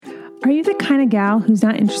Are you the kind of gal who's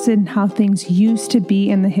not interested in how things used to be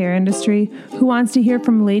in the hair industry, who wants to hear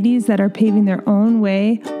from ladies that are paving their own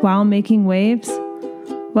way while making waves?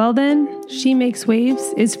 Well then, She Makes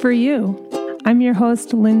Waves is for you. I'm your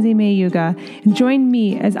host, Lindsay Mayuga, and join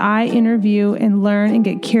me as I interview and learn and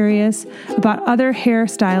get curious about other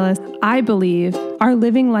hairstylists I believe are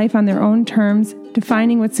living life on their own terms,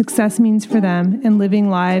 defining what success means for them, and living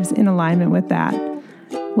lives in alignment with that.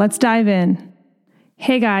 Let's dive in.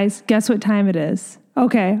 Hey guys, guess what time it is?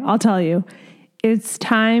 Okay, I'll tell you. It's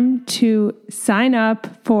time to sign up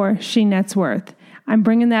for She Nets Worth. I'm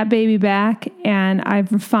bringing that baby back and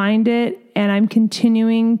I've refined it and I'm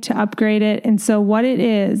continuing to upgrade it. And so what it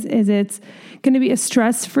is it's going to be a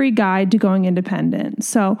stress-free guide to going independent.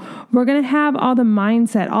 So we're going to have all the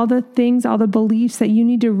mindset, all the things, all the beliefs that you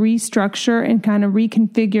need to restructure and kind of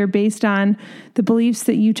reconfigure based on the beliefs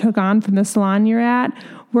that you took on from the salon you're at.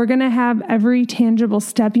 We're going to have every tangible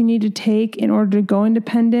step you need to take in order to go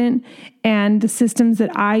independent and the systems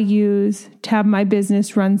that I use to have my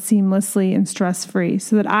business run seamlessly and stress-free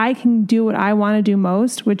so that I can do what I want to do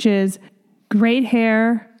most, which is great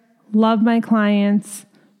hair, love my clients,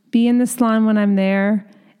 be in the salon when I'm there,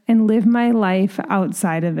 and live my life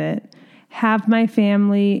outside of it. Have my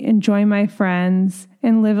family, enjoy my friends,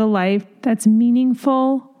 and live a life that's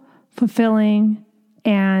meaningful, fulfilling,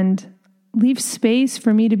 and leave space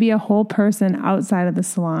for me to be a whole person outside of the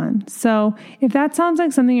salon. So if that sounds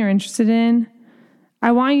like something you're interested in,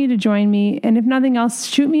 I want you to join me. And if nothing else,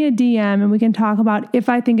 shoot me a DM and we can talk about if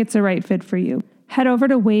I think it's the right fit for you. Head over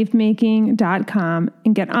to wavemaking.com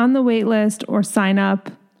and get on the wait list or sign up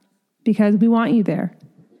because we want you there.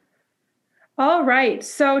 All right.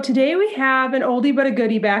 So today we have an oldie but a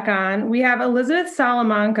goodie back on. We have Elizabeth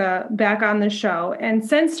Salamanca back on the show. And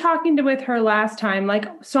since talking with her last time, like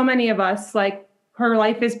so many of us, like her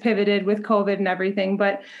life is pivoted with COVID and everything.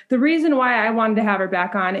 But the reason why I wanted to have her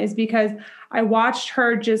back on is because I watched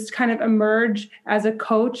her just kind of emerge as a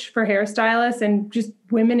coach for hairstylists and just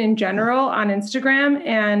women in general on Instagram.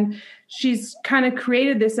 And she's kind of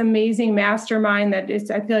created this amazing mastermind that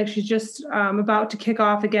is, I feel like she's just about to kick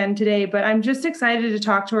off again today. But I'm just excited to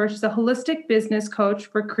talk to her. She's a holistic business coach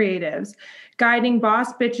for creatives, guiding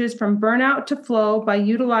boss bitches from burnout to flow by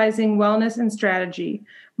utilizing wellness and strategy.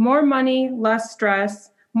 More money, less stress,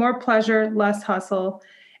 more pleasure, less hustle.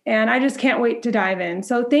 And I just can't wait to dive in.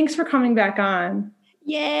 So thanks for coming back on.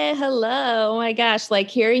 Yeah, hello. Oh my gosh, like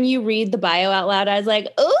hearing you read the bio out loud, I was like,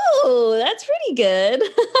 oh, that's pretty good.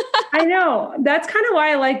 I know. That's kind of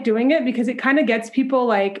why I like doing it because it kind of gets people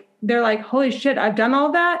like, they're like, holy shit, I've done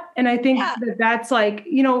all that. And I think that's like,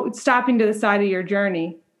 you know, stopping to the side of your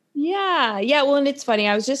journey. Yeah. Well, and it's funny.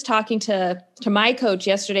 I was just talking to my coach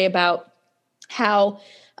yesterday about how,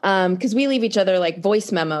 because we leave each other like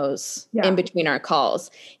voice memos in between our calls,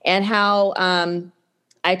 and how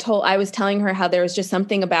I was telling her how there was just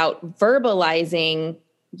something about verbalizing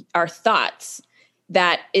our thoughts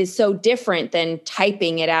that is so different than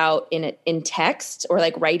typing it out in text or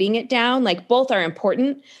like writing it down. Like both are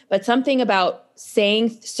important, but something about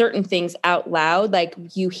saying certain things out loud, like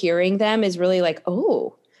you hearing them is really like,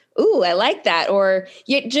 ooh, I like that. Or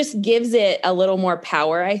it just gives it a little more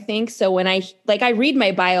power, I think. So when I read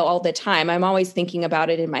my bio all the time, I'm always thinking about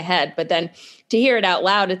it in my head, but then to hear it out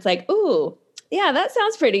loud, it's like, ooh, yeah, that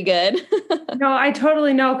sounds pretty good. No, I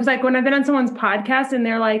totally know. Cause like when I've been on someone's podcast and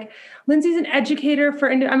they're like, Lindsay's an educator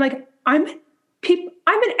I'm like, I'm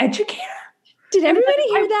an educator. Did everybody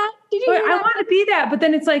hear that? Did you hear that? I want to be that, but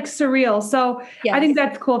then it's like surreal. So yes. I think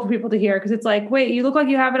that's cool for people to hear because it's like, wait, you look like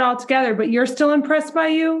you have it all together, but you're still impressed by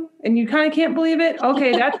you and you kind of can't believe it.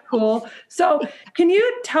 Okay, that's cool. So can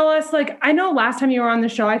you tell us, like, I know last time you were on the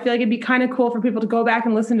show, I feel like it'd be kind of cool for people to go back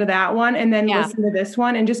and listen to that one and then listen to this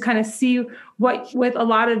one and just kind of see what, with a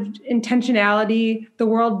lot of intentionality, the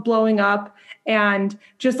world blowing up and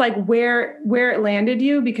just like where it landed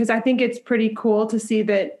you, because I think it's pretty cool to see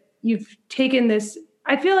that you've taken this.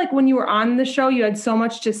 I feel like when you were on the show, you had so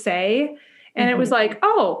much to say and it was like,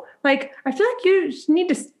 oh, like, I feel like you just need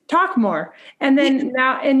to talk more. And then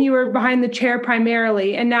now, and you were behind the chair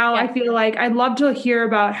primarily. And now I feel like I'd love to hear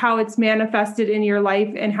about how it's manifested in your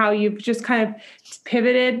life and how you've just kind of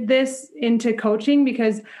pivoted this into coaching,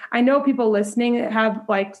 because I know people listening have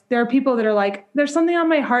like, there are people that are like, there's something on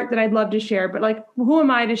my heart that I'd love to share, but like, who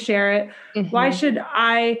am I to share it? Why should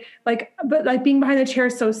I but like being behind the chair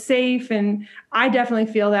is so safe. And I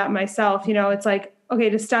definitely feel that myself, you know, it's like, okay,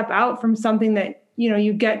 to step out from something that, you know,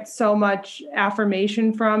 you get so much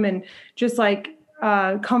affirmation from and just like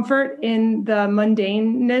comfort in the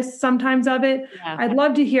mundaneness sometimes of it. Yeah. I'd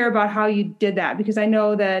love to hear about how you did that, because I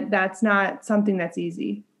know that that's not something that's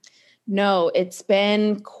easy. No, it's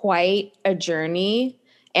been quite a journey.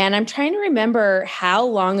 And I'm trying to remember how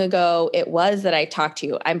long ago it was that I talked to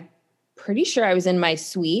you. I'm pretty sure I was in my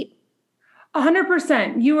suite.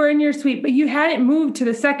 100%. You were in your suite, but you hadn't moved to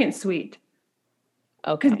the second suite.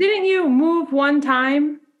 Okay. Because didn't you move one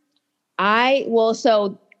time?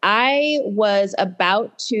 So I was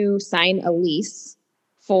about to sign a lease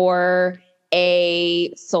for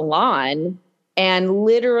a salon, and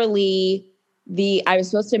literally I was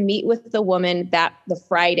supposed to meet with the woman the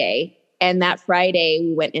Friday, and that Friday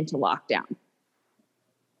we went into lockdown.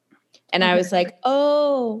 And I was like,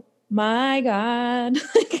 oh my God,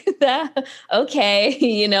 like that.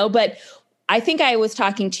 Okay. But I think I was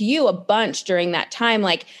talking to you a bunch during that time.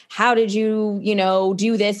 Like, how did you,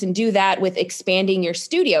 do this and do that with expanding your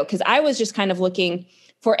studio? Because I was just kind of looking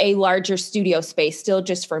for a larger studio space, still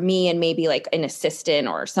just for me and maybe like an assistant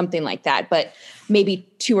or something like that, but maybe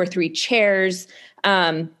 2 or 3 chairs.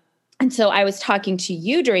 And so I was talking to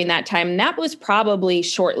you during that time, and that was probably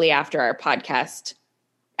shortly after our podcast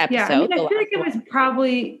episode. Yeah, I feel like it was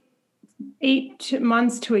probably 8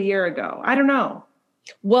 months to a year ago. I don't know.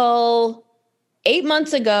 Well, 8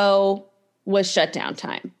 months ago was shutdown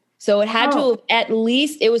time. So it had to have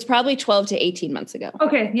it was probably 12 to 18 months ago.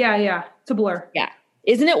 Okay. Yeah. It's a blur. Yeah.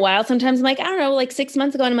 Isn't it wild? Sometimes I'm like, I don't know, like 6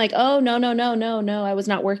 months ago. And I'm like, oh, no. I was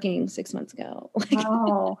not working 6 months ago.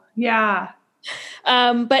 Oh, yeah.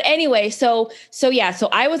 But anyway, so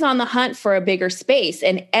I was on the hunt for a bigger space,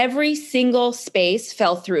 and every single space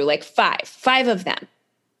fell through, like five of them.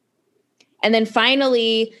 And then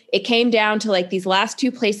finally it came down to like these last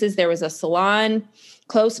 2 places. There was a salon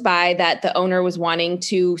close by that the owner was wanting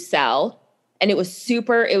to sell, and it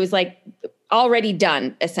was like already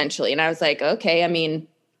done essentially. And I was like, okay, I mean,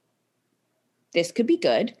 this could be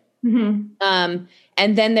good. Mm-hmm.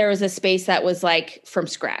 And then there was a space that was like from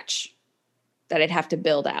scratch that I'd have to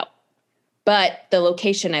build out, but the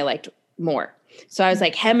location I liked more. So I was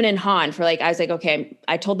like hemming and hawing for I was like, okay,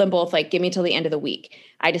 I told them both, like, give me till the end of the week.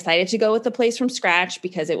 I decided to go with the place from scratch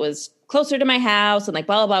because it was closer to my house and like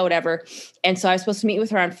blah, blah, blah, whatever. And so I was supposed to meet with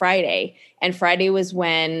her on Friday, and Friday was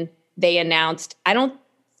when they announced, I don't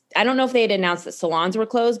know if they had announced that salons were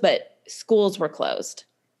closed, but schools were closed.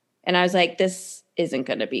 And I was like, this isn't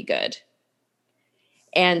going to be good.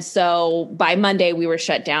 And so by Monday we were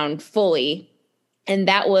shut down fully. And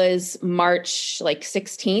that was March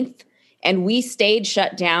 16th. And we stayed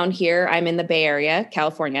shut down here. I'm in the Bay Area,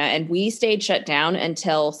 California, and we stayed shut down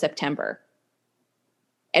until September.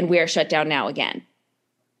 And we are shut down now again.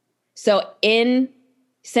 So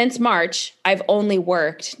since March, I've only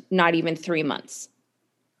worked not even 3 months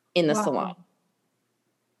in the salon.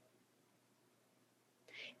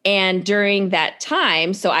 And during that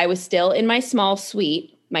time, so I was still in my small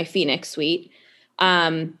suite, my Phoenix suite.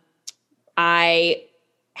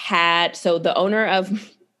 The owner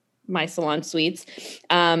of my salon suites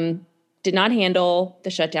did not handle the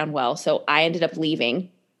shutdown well. So I ended up leaving.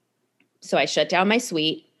 So I shut down my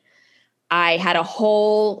suite. I had a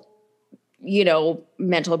whole,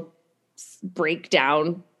 mental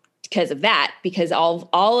breakdown because of that, because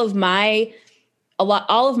all of my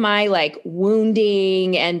like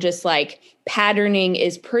wounding and just like patterning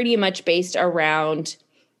is pretty much based around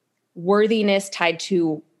worthiness tied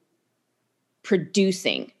to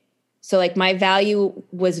producing. So like my value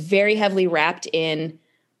was very heavily wrapped in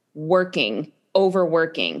working,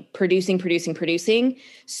 overworking, producing.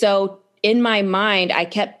 So in my mind, I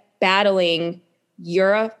kept battling,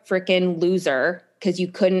 you're a freaking loser because you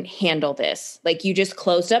couldn't handle this. Like, you just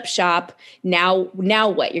closed up shop. Now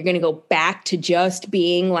what? You're going to go back to just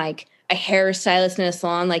being like a hairstylist in a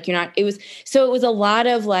salon? Like, you're not, it was a lot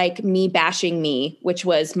of like me bashing me, which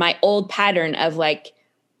was my old pattern of like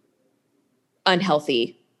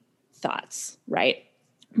unhealthy thoughts, right?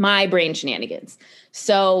 My brain shenanigans.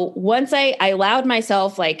 So once I allowed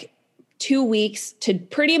myself like 2 weeks to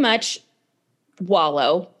pretty much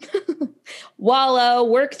wallow,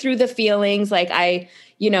 work through the feelings. Like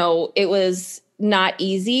it was not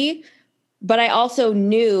easy, but I also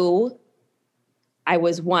knew I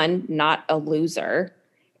was, 1, not a loser.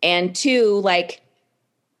 And 2, like,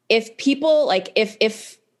 if people like,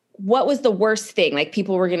 if what was the worst thing? Like,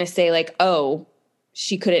 people were going to say like, oh,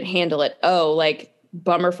 she couldn't handle it. Oh, like,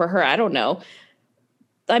 bummer for her. I don't know.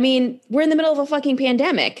 I mean, we're in the middle of a fucking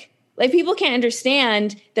pandemic. Like, people can't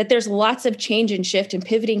understand that there's lots of change and shift and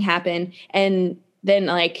pivoting happen. And then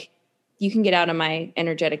like, you can get out of my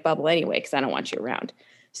energetic bubble anyway, because I don't want you around.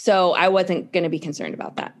 So I wasn't going to be concerned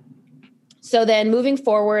about that. So then moving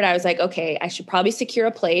forward, I was like, okay, I should probably secure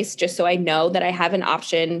a place just so I know that I have an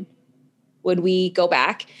option would we go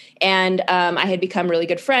back. And I had become really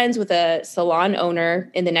good friends with a salon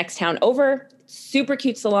owner in the next town over. Super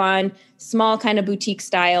cute salon, small kind of boutique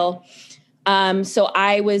style. So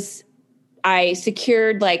I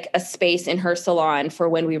secured like a space in her salon for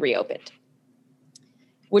when we reopened,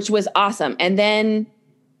 which was awesome. And then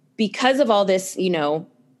because of all this,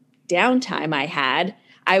 downtime I had,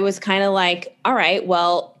 I was kind of like, all right,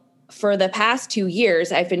 well, for the past 2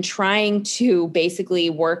 years, I've been trying to basically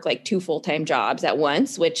work like 2 full-time jobs at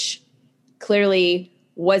once, which clearly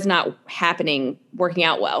was not working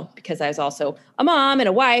out well, because I was also a mom and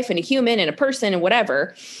a wife and a human and a person and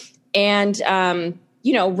whatever. And,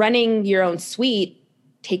 running your own suite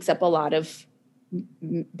takes up a lot of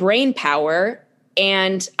brain power.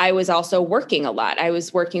 And I was also working a lot. I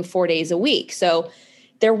was working 4 days a week. So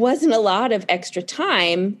there wasn't a lot of extra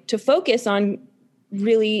time to focus on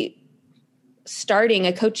really starting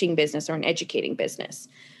a coaching business or an educating business.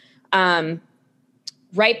 So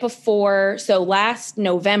last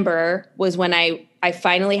November was when I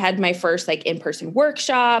finally had my first like in-person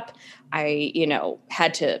workshop. I,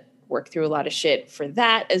 had to work through a lot of shit for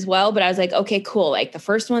that as well. But I was like, okay, cool. Like the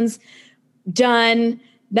first one's done.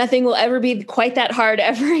 Nothing will ever be quite that hard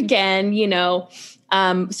ever again,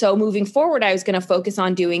 So moving forward, I was going to focus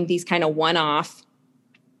on doing these kind of one-off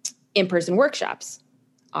in-person workshops.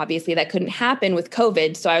 Obviously, that couldn't happen with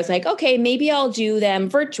COVID. So I was like, okay, maybe I'll do them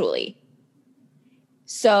virtually.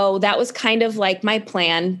 So that was kind of like my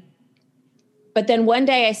plan. But then one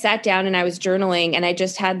day I sat down and I was journaling, and I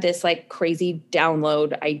just had this like crazy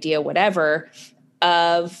download idea, whatever,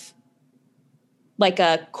 of like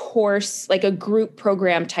a course, like a group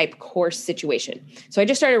program type course situation. So I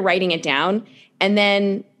just started writing it down. And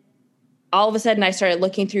then all of a sudden I started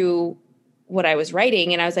looking through what I was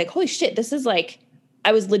writing, and I was like, holy shit, this is like,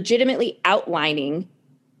 I was legitimately outlining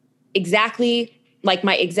exactly like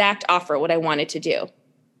my exact offer, what I wanted to do.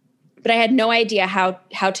 But I had no idea how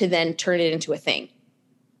to then turn it into a thing.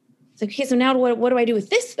 It's like, okay, so now what do I do with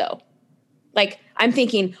this though? Like, I'm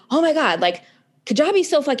thinking, oh my God, like Kajabi's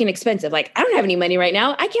so fucking expensive. Like, I don't have any money right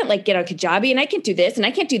now. I can't like get on Kajabi, and I can't do this and I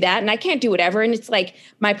can't do that and I can't do whatever. And it's like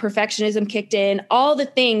my perfectionism kicked in, all the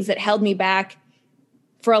things that held me back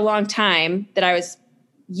for a long time, that I was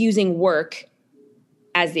using work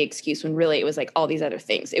as the excuse, when really it was like all these other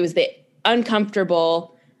things. It was the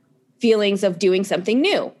uncomfortable feelings of doing something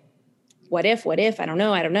new. What if, I don't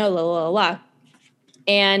know, la, la, la, la.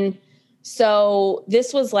 And so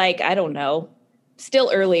this was like, I don't know,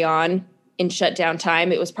 still early on in shutdown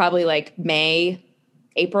time. It was probably like May,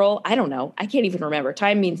 April. I don't know. I can't even remember.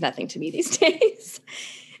 Time means nothing to me these days.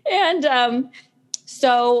 And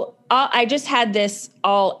so I just had this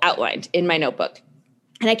all outlined in my notebook.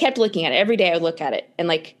 And I kept looking at it. Every day I would look at it and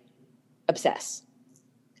like obsess.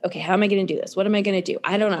 Okay, how am I going to do this? What am I going to do?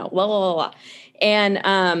 I don't know. La, la, la, la.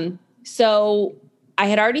 And so I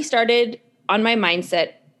had already started on my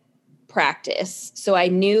mindset practice. So I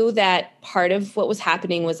knew that part of what was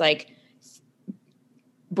happening was like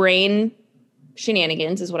brain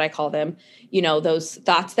shenanigans is what I call them. Those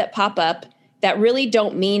thoughts that pop up that really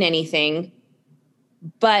don't mean anything,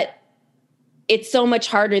 but it's so much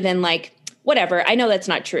harder than like, whatever. I know that's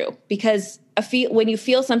not true, because when you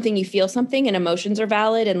feel something, and emotions are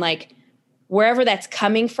valid, and like wherever that's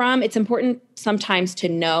coming from, it's important sometimes to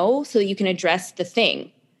know so that you can address the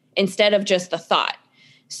thing instead of just the thought.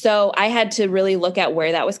 So I had to really look at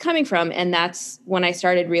where that was coming from. And that's when I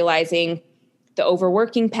started realizing the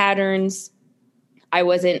overworking patterns. I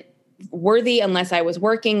wasn't worthy unless I was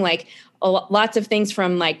working, like lots of things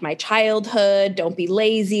from like my childhood, don't be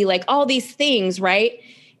lazy, like all these things, right?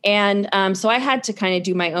 And so I had to kind of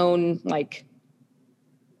do my own, like,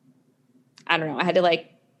 I don't know, I had to like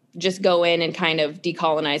just go in and kind of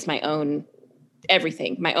decolonize my own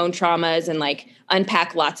everything, my own traumas, and like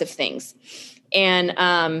unpack lots of things.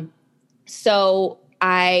 And so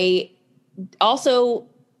I also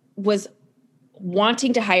was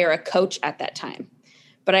wanting to hire a coach at that time.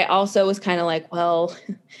 But I also was kind of like, well,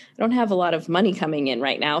 I don't have a lot of money coming in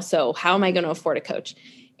right now, so how am I going to afford a coach?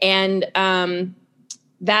 And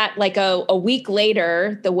that like a week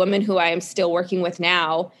later, the woman who I am still working with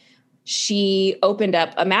now, she opened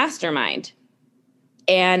up a mastermind.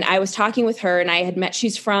 And I was talking with her, and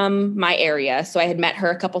she's from my area, so I had met her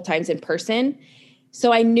a couple times in person.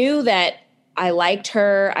 So I knew that I liked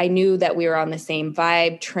her. I knew that we were on the same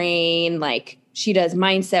vibe train. Like, she does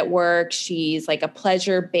mindset work. She's like a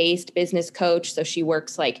pleasure-based business coach. So she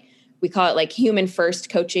works like, we call it like human first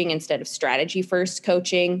coaching instead of strategy first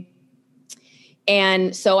coaching.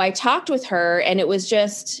 And so I talked with her, and it was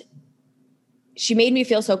just, she made me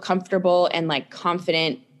feel so comfortable and like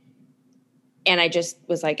confident And I just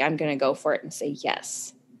was like, I'm going to go for it and say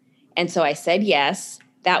yes. And so I said yes.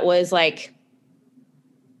 That was like,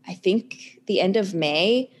 I think the end of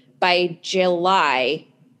May. By July,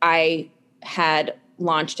 I had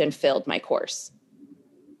launched and filled my course.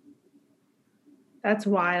 That's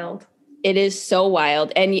wild. It is so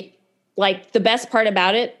wild. And like the best part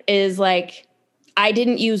about it is like, I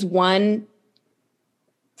didn't use one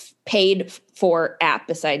paid for app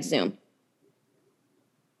besides Zoom.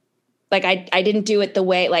 Like I didn't do it the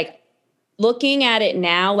way, like looking at it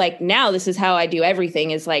now, like now this is how I do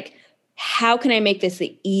everything is like, how can I make this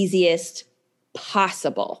the easiest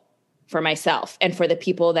possible for myself and for the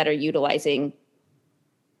people that are utilizing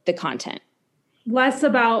the content? Less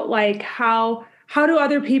about like how do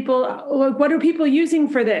other people, like, what are people using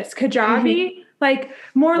for this? Kajabi? Like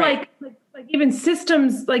more Right. like even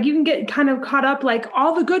systems, like you can get kind of caught up, like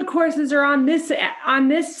all the good courses are on this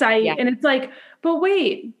site. Yeah. And it's like, but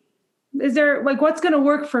wait, is there like, what's going to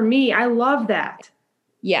work for me? I love that.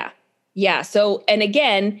 Yeah. Yeah. So, and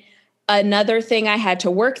again, another thing I had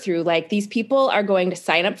to work through, like these people are going to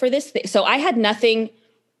sign up for this. So I had nothing.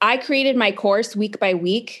 I created my course week by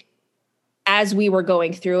week as we were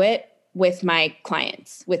going through it with my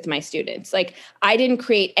clients, with my students. Like I didn't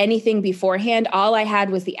create anything beforehand. All I had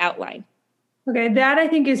was the outline. Okay. That I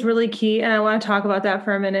think is really key. And I want to talk about that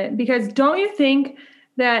for a minute, because don't you think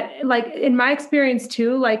that, like, in my experience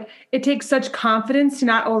too, like it takes such confidence to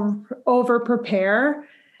not over prepare.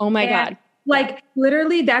 Oh my God. Like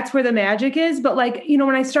literally that's where the magic is. But like, you know,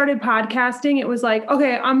 when I started podcasting, it was like,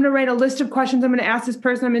 okay, I'm going to write a list of questions. I'm going to ask this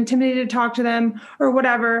person. I'm intimidated to talk to them or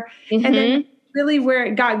whatever. Mm-hmm. And then really where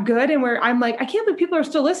it got good and where I'm like, I can't believe people are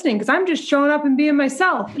still listening because I'm just showing up and being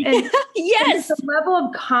myself. And yes, and the level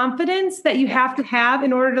of confidence that you have to have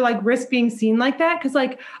in order to like risk being seen like that. Cause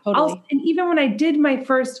like, totally. and even when I did my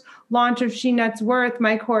first launch of She Nets Worth,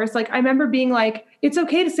 my course, like I remember being like, it's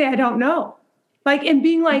okay to say, I don't know. Like, and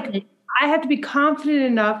being like, mm-hmm. I have to be confident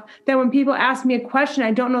enough that when people ask me a question,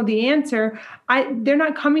 I don't know the answer. They're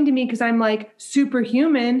not coming to me because I'm like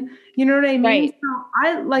superhuman. You know what I mean? Right. So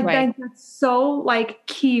I like that. That's so like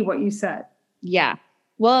key what you said. Yeah.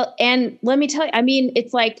 Well, and let me tell you, I mean,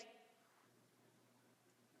 it's like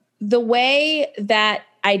the way that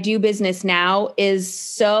I do business now is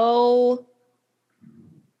so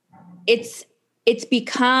it's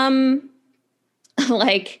become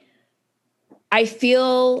like, I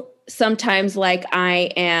feel sometimes like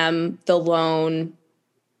I am the lone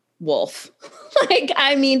wolf. Like,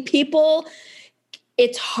 I mean, people,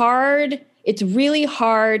 it's hard. It's really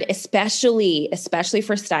hard, especially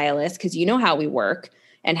for stylists, because you know how we work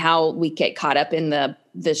and how we get caught up in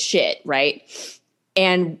the shit, right?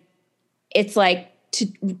 And it's like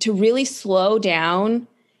to really slow down,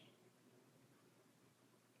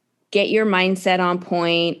 get your mindset on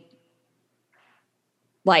point,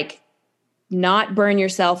 like not burn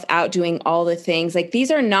yourself out doing all the things. Like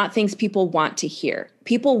these are not things people want to hear.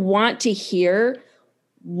 People want to hear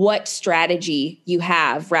what strategy you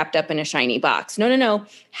have wrapped up in a shiny box. No.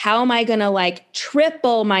 How am I going to like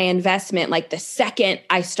triple my investment like the second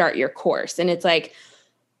I start your course? And it's like,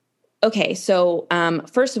 okay, so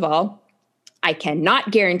first of all, I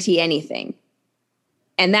cannot guarantee anything.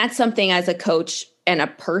 And that's something as a coach and a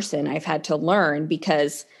person I've had to learn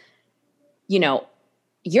because, you know,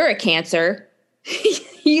 you're a Cancer.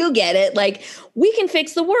 You get it. Like, we can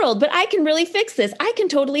fix the world, but I can really fix this. I can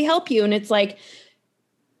totally help you. And it's like,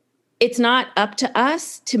 it's not up to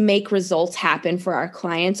us to make results happen for our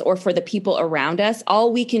clients or for the people around us.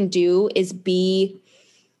 All we can do is be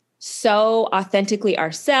so authentically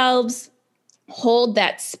ourselves, hold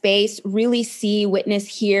that space, really see, witness,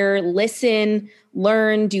 hear, listen,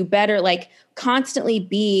 learn, do better, like constantly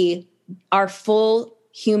be our full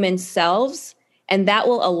human selves. And that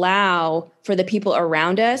will allow for the people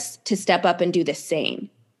around us to step up and do the same.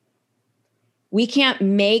 We can't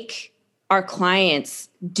make our clients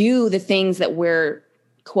do the things that we're,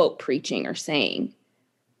 quote, preaching or saying.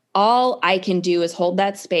 All I can do is hold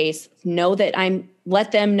that space,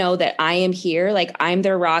 let them know that I am here. Like I'm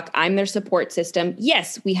their rock. I'm their support system.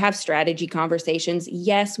 Yes, we have strategy conversations.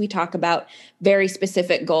 Yes, we talk about very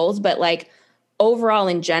specific goals, but like overall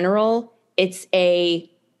in general, it's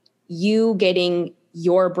you getting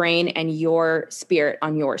your brain and your spirit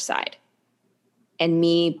on your side. And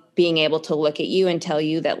me being able to look at you and tell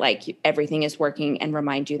you that like everything is working and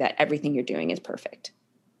remind you that everything you're doing is perfect.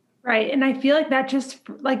 Right. And I feel like that just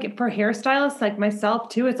like for hairstylists like myself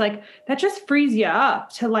too, it's like that just frees you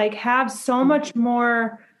up to like have so much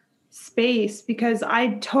more space, because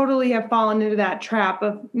I totally have fallen into that trap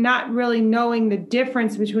of not really knowing the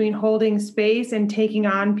difference between holding space and taking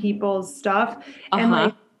on people's stuff. And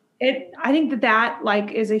like, I think that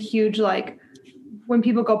like is a huge, like, when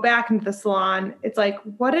people go back into the salon, it's like,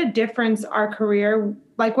 what a difference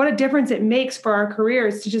what a difference it makes for our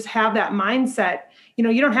careers to just have that mindset. You know,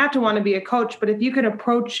 you don't have to want to be a coach, but if you could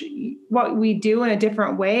approach what we do in a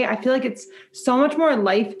different way, I feel like it's so much more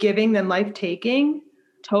life-giving than life-taking.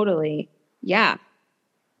 Totally. Yeah.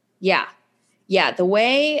 Yeah. Yeah. The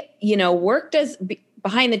way, work does being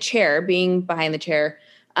behind the chair,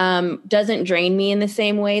 doesn't drain me in the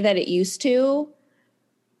same way that it used to.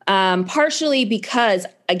 Partially because,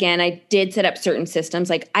 again, I did set up certain systems.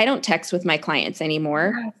 Like, I don't text with my clients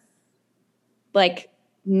anymore. Yes. Like,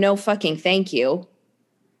 no fucking thank you.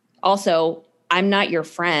 Also, I'm not your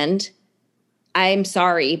friend. I'm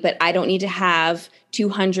sorry, but I don't need to have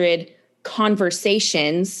 200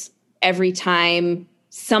 conversations every time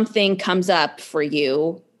something comes up for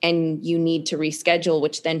you and you need to reschedule,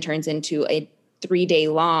 which then turns into a 3-day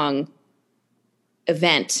long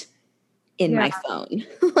event in my phone.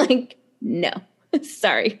 Like, no,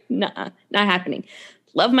 sorry, nah, not happening.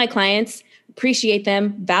 Love my clients, appreciate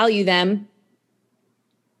them, value them.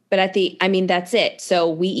 But that's it. So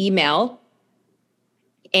we email,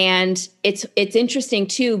 and it's interesting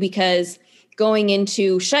too, because going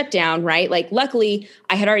into shutdown, right? Like, luckily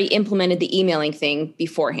I had already implemented the emailing thing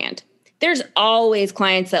beforehand. There's always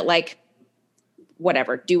clients that, like,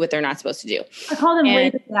 whatever, do what they're not supposed to do. I call them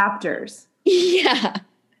late adapters. Yeah.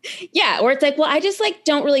 Yeah. Or it's like, well, I just like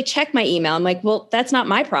don't really check my email. I'm like, well, that's not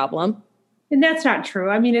my problem. And that's not true.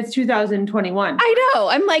 I mean, it's 2021. I know.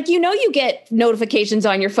 I'm like, you get notifications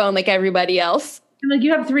on your phone like everybody else. I'm like,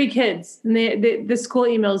 you have 3 kids and the school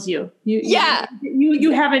emails you.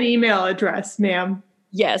 You have an email address, ma'am.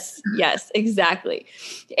 Yes, exactly.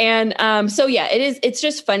 And so yeah, it's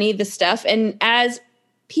just funny, the stuff. And as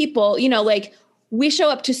people, like, we show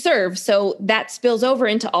up to serve. So that spills over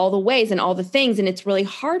into all the ways and all the things. And it's really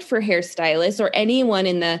hard for hairstylists or anyone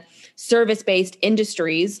in the service-based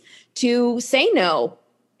industries to say no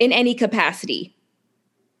in any capacity.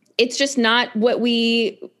 It's just not what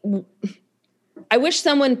I wish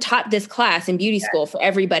someone taught this class in beauty school for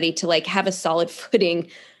everybody to, like, have a solid footing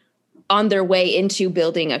on their way into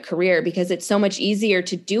building a career, because it's so much easier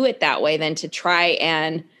to do it that way than to try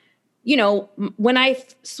and, when I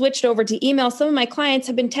switched over to email, some of my clients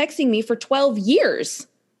have been texting me for 12 years.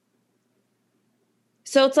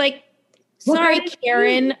 So it's like, sorry,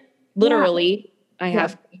 Karen, literally, I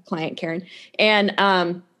have a client, Karen, and,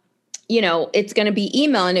 it's going to be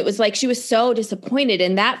email. And it was like, she was so disappointed.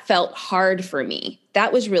 And that felt hard for me.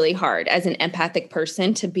 That was really hard as an empathic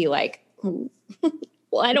person to be like, well,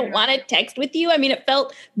 I don't want to text with you. I mean, it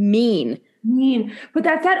felt mean. But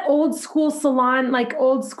that's that old school salon, like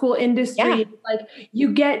old school industry. Yeah. Like,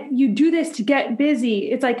 you do this to get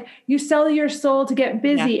busy. It's like you sell your soul to get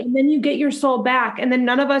busy, and then you get your soul back. And then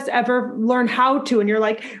none of us ever learn how to. And you're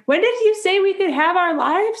like, when did you say we could have our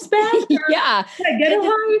lives back? Yeah. Can I get a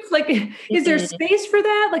life? Like, is there space for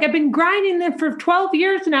that? Like, I've been grinding them for 12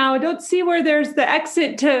 years now. I don't see where there's the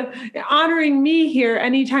exit to honoring me here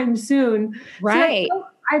anytime soon. Right. So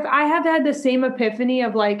I have had the same epiphany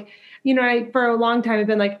of, like, for a long time, I've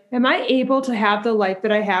been like, am I able to have the life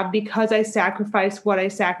that I have because I sacrificed what I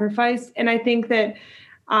sacrificed? And I think that,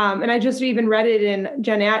 and I just even read it in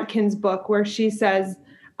Jen Atkins' book where she says,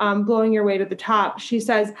 Blowing Your Way to the Top. She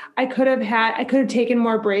says, I could have taken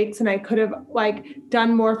more breaks, and I could have, like,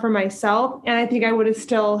 done more for myself. And I think I would have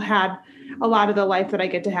still had a lot of the life that I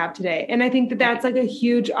get to have today. And I think that that's like a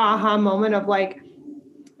huge aha moment of, like,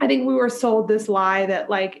 I think we were sold this lie that,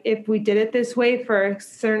 like, if we did it this way for a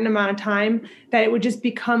certain amount of time, that it would just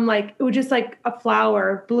become like, it would just like a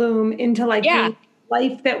flower bloom into, like,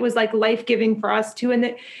 life that was, like, life-giving for us too.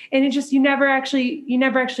 And it just, you never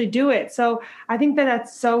actually do it. So I think that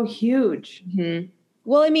that's so huge. Mm-hmm.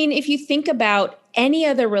 Well, I mean, if you think about any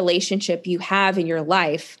other relationship you have in your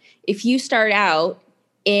life, if you start out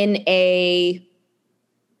in a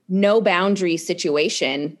no boundary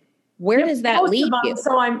situation, where does that lead you?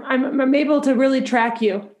 So I'm able to really track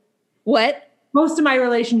you. What? Most of my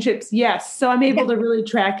relationships, yes. So I'm able to really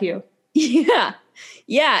track you. Yeah.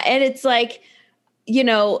 Yeah. And it's like, if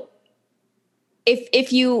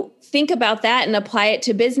you think about that and apply it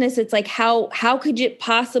to business, it's like, how could you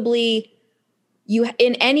possibly,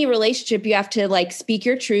 in any relationship, you have to, like, speak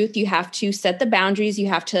your truth. You have to set the boundaries. You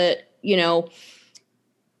have to, in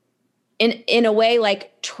a way,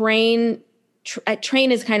 like, train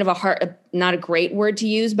is kind of not a great word to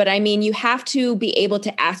use, but I mean, you have to be able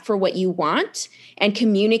to ask for what you want and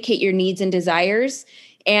communicate your needs and desires,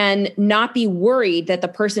 and not be worried that the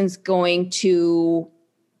person's going to,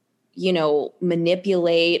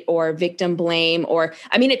 manipulate or victim blame, or,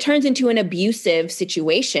 I mean, it turns into an abusive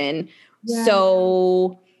situation. Yeah.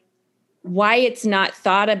 So why it's not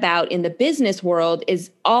thought about in the business world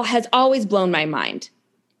has always blown my mind.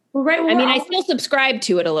 Well, right. Well, I still subscribe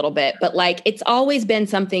to it a little bit, but like, it's always been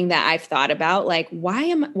something that I've thought about. Like,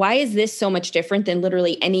 why is this so much different than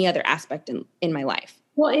literally any other aspect in my life?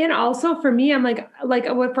 Well, and also for me, I'm like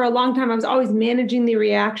for a long time, I was always managing the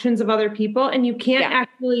reactions of other people, and you can't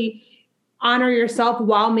actually honor yourself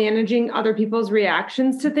while managing other people's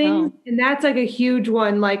reactions to things. And that's like a huge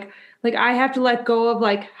one. Like I have to let go of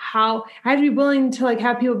like how I have to be willing to like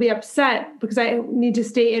have people be upset because I need to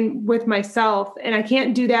stay in with myself, and I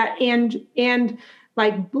can't do that and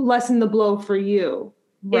like lessen the blow for you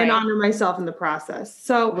and honor myself in the process.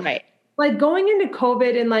 So like going into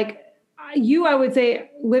COVID and like I would say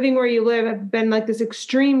living where you live have been like this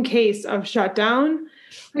extreme case of shutdown.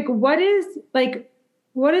 Like what does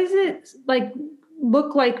it like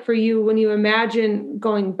look like for you when you imagine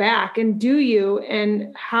going back, and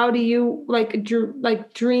how do you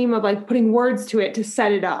dream of like putting words to it to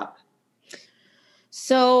set it up?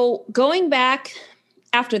 So going back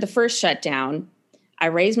after the first shutdown, I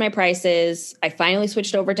raised my prices. I finally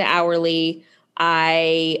switched over to hourly.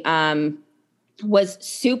 I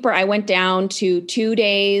went down to 2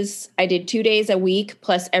 days. I did 2 days a week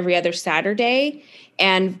plus every other Saturday.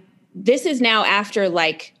 And this is now after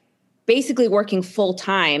like basically working full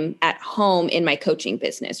time at home in my coaching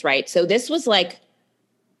business, right? So this was like,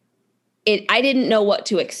 I didn't know what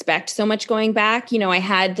to expect so much going back. I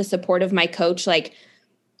had the support of my coach, like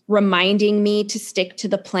reminding me to stick to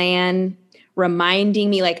the plan, reminding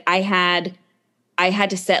me like I had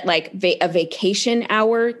to set like a vacation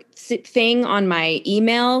hour thing on my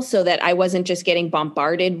email so that I wasn't just getting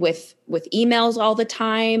bombarded with emails all the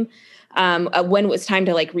time. When it was time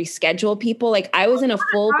to like reschedule people, like I was in a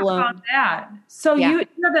full blown. So you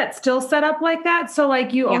have that still set up like that. So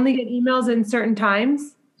like you only get emails in certain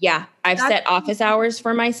times. Yeah. I've set office hours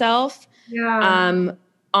for myself. Yeah.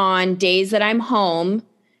 On days that I'm home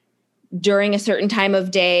during a certain time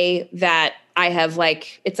of day that I have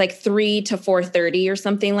it's like 3 to 4:30 or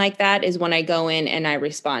something like that is when I go in and I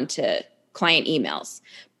respond to client emails.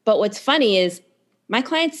 But what's funny is my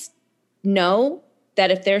clients know that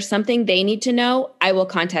if there's something they need to know, I will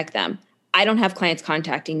contact them. I don't have clients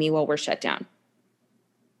contacting me while we're shut down.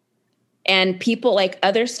 And people like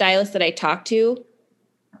other stylists that I talk to,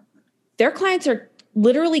 their clients are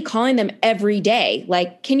literally calling them every day.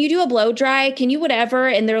 Like, can you do a blow dry? Can you whatever?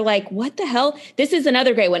 And they're like, what the hell? This is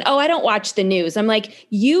another great one. Oh, I don't watch the news. I'm like,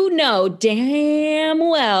 damn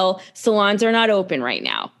well salons are not open right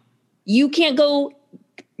now. You can't go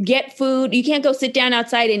get food. You can't go sit down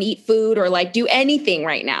outside and eat food or like do anything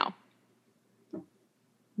right now.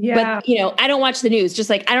 Yeah. But, I don't watch the news. Just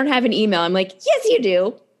like, I don't have an email. I'm like, yes, you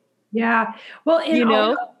do. Yeah. Well,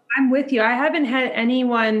 I'm with you. I haven't had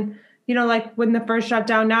anyone, like when the first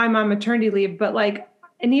shutdown, now I'm on maternity leave, but like,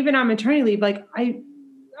 and even on maternity leave, like I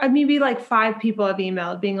maybe like 5 people have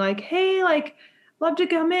emailed being like, hey, like love to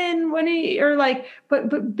come in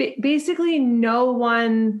but basically no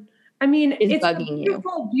one, it's a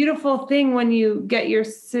beautiful thing when you get your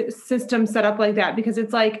system set up like that, because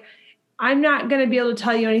it's like, I'm not going to be able to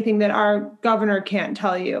tell you anything that our governor can't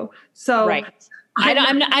tell you. So right. I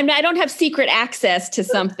don't have secret access to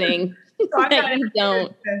something.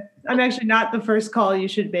 I'm actually not the first call you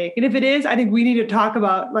should make. And if it is, I think we need to talk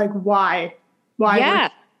about like why. Yeah.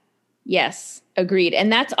 Yes. Agreed.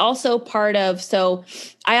 And that's also part of, so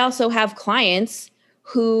I also have clients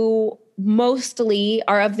who mostly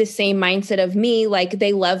are of the same mindset of me. Like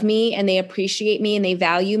they love me and they appreciate me and they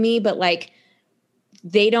value me, but like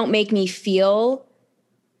they don't make me feel,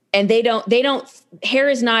 and they don't, hair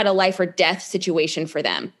is not a life or death situation for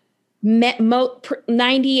them.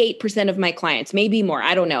 98% of my clients, maybe more,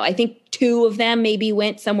 I don't know. I think 2 of them maybe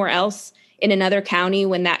went somewhere else in another county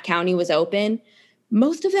when that county was open.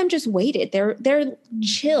 Most of them just waited. They're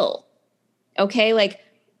chill. Okay. Like,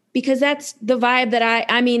 because that's the vibe that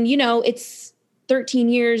it's 13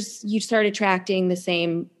 years you start attracting the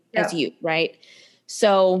same as you, right?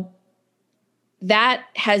 So that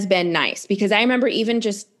has been nice, because I remember even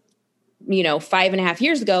just, 5.5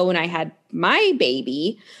 years ago when I had my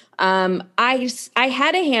baby, I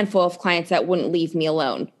had a handful of clients that wouldn't leave me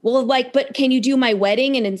alone. Well, like, but can you do my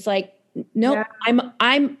wedding? And it's like, no,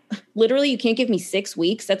 I'm literally, you can't give me 6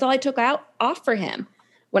 weeks. That's all I took off for him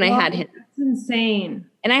when I had him. That's insane.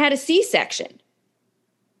 And I had a C-section.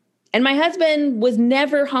 And my husband was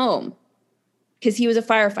never home because he was a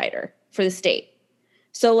firefighter for the state.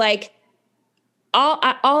 So like all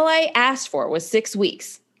I asked for was 6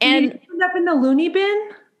 weeks. And you end up in the loony bin?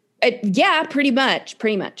 Yeah, pretty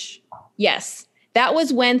much. Yes. That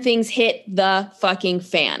was when things hit the fucking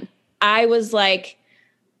fan. I was like,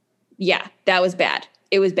 yeah, that was bad.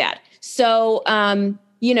 It was bad. So,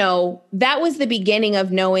 you know, that was the beginning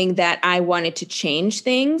of knowing that I wanted to change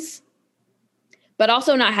things, but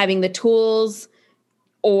also not having the tools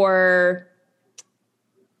or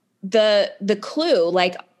the clue.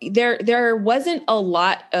 Like there wasn't a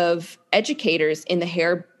lot of educators in the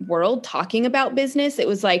hair world talking about business. It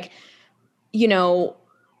was like, you know,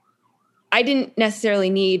 I didn't necessarily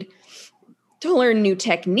need to learn new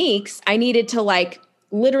techniques. I needed to like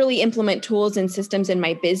literally implement tools and systems in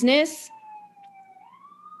my business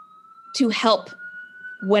to help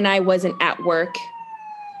when I wasn't at work.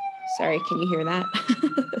 Sorry, can you hear that?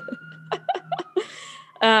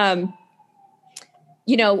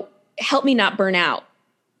 You know, help me not burn out.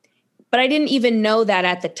 But I didn't even know that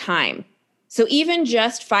at the time. So even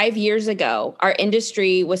just 5 years ago, our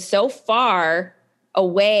industry was so far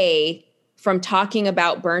away from talking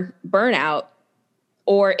about burnout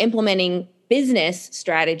or implementing business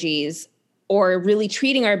strategies or really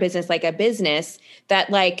treating our business like a business that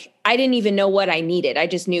like I didn't even know what I needed. I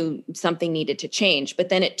just knew something needed to change. But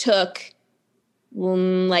then it took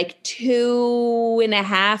like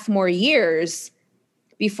 2.5 more years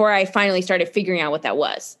before I finally started figuring out what that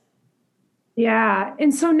was. Yeah.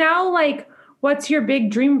 And so now, like, what's your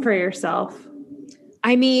big dream for yourself?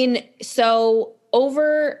 I mean, so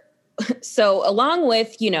along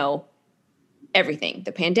with, you know, everything,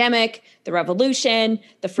 the pandemic, the revolution,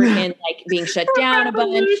 the freaking like being shut down a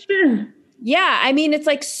bunch. Yeah. I mean, it's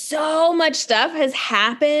like so much stuff has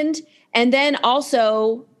happened. And then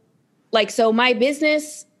also like, so my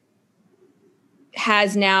business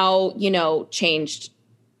has now, you know, changed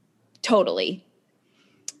totally.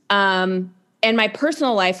 And my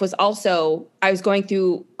personal life was also, I was going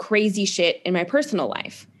through crazy shit in my personal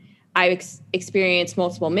life. I experienced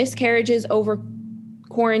multiple miscarriages over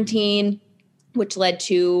quarantine, which led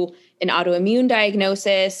to an autoimmune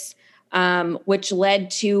diagnosis, which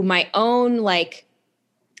led to my own, like,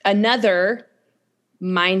 another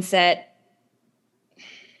mindset,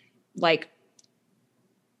 like,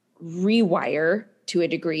 rewire to a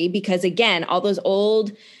degree, because again, all those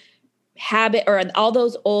old all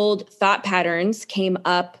those old thought patterns came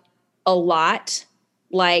up a lot.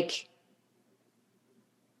 Like,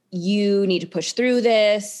 you need to push through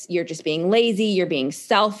this. You're just being lazy. You're being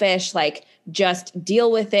selfish. Like, just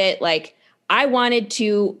deal with it. Like, I wanted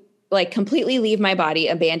to like completely leave my body,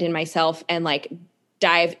 abandon myself, and like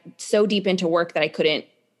dive so deep into work that I couldn't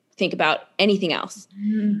think about anything else.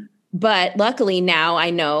 Mm-hmm. But luckily now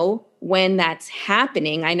I know when that's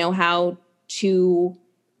happening, I know how to,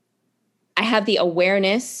 I have the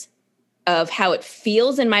awareness of how it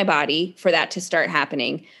feels in my body for that to start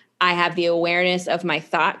happening. I have the awareness of my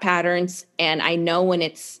thought patterns, and I know when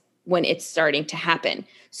it's starting to happen.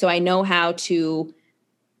 So I know how to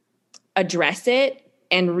address it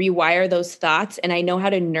and rewire those thoughts. And I know how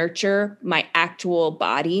to nurture my actual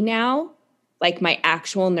body now, like my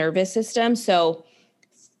actual nervous system. So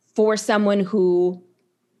for someone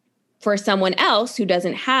else who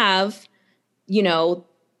doesn't have, you know,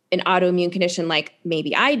 an autoimmune condition like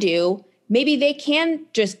maybe I do, maybe they can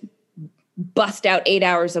just bust out 8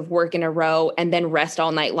 hours of work in a row and then rest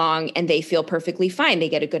all night long, and they feel perfectly fine. They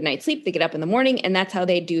get a good night's sleep, they get up in the morning, and that's how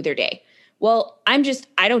they do their day. Well, I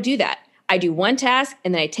don't do that. I do one task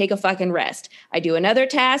and then I take a fucking rest. I do another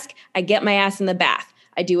task, I get my ass in the bath.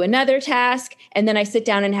 I do another task, and then I sit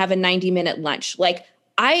down and have a 90-minute lunch. Like,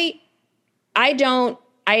 that's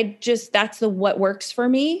what works for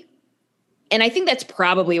me. And I think that's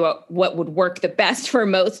probably what would work the best for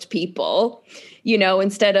most people, you know,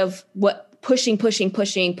 instead of pushing.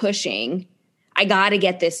 I got to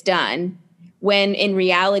get this done. When in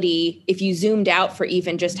reality, if you zoomed out for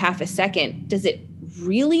even just half a second, does it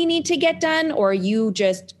really need to get done? Or are you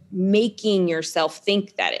just making yourself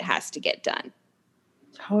think that it has to get done?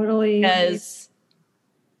 Totally. Because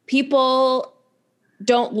people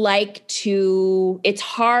don't like to, it's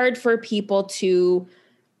hard for people to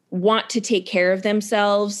want to take care of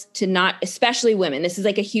themselves, to not, especially women. This is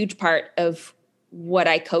like a huge part of what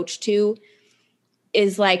I coach to,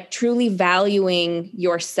 is like truly valuing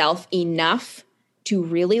yourself enough to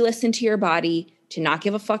really listen to your body, to not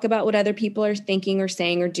give a fuck about what other people are thinking or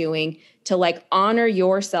saying or doing, to like honor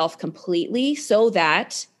yourself completely so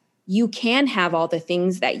that you can have all the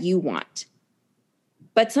things that you want.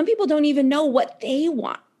 But some people don't even know what they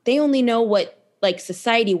want. They only know what like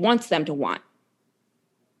society wants them to want.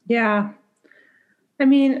 Yeah. I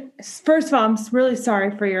mean, first of all, I'm really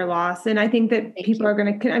sorry for your loss. And I think that people are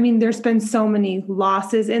going to, I mean, there's been so many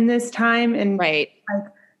losses in this time, and right. Like,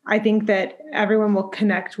 I think that everyone will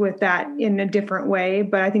connect with that in a different way.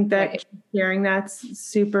 But I think that sharing that's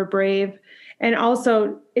super brave. And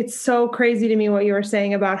also, it's so crazy to me what you were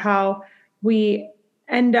saying about how we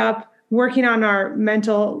end up working on our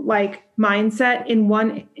mental mindset in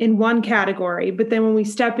one category, but then when we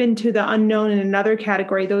step into the unknown in another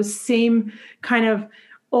category, those same kind of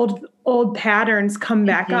old patterns come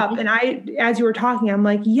back up. And as you were talking, I'm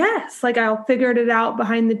like, yes, I'll figure it out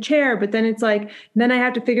behind the chair, but then it's then I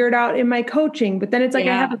have to figure it out in my coaching, but then it's I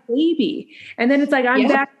have a baby, and then it's I'm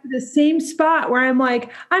back to the same spot where I'm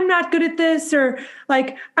I'm not good at this, or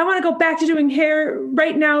I want to go back to doing hair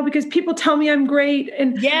right now because people tell me I'm great.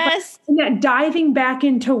 And and that diving back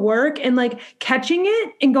into work and catching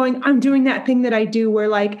it and going, I'm doing that thing that I do where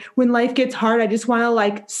when life gets hard, I just want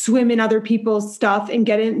to swim in other people's stuff and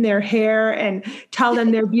get in their hair and tell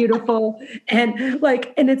them they're beautiful. And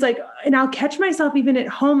and it's and I'll catch myself even at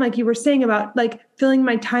home, like you were saying about filling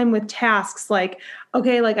my time with tasks.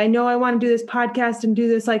 Okay, I know I want to do this podcast and do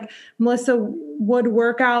this Melissa Wood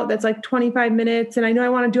workout that's 25 minutes. And I know I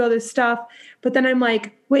want to do all this stuff, but then I'm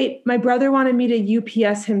wait, my brother wanted me to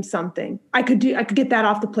UPS him something. I could get that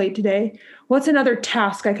off the plate today. What's another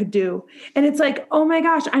task I could do? And it's oh my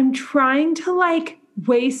gosh, I'm trying to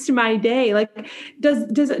waste my day.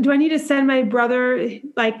 Do I need to send my brother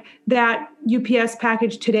that UPS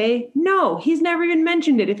package today? No, he's never even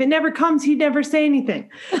mentioned it. If it never comes, he'd never say anything.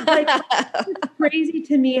 It's crazy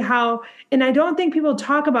to me how, and I don't think people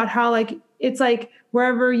talk about how it's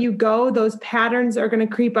wherever you go, those patterns are going to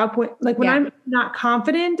creep up when I'm not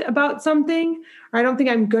confident about something, or I don't think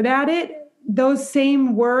I'm good at it, those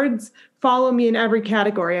same words follow me in every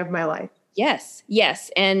category of my life. Yes.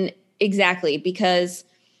 And exactly, because,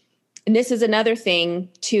 and this is another thing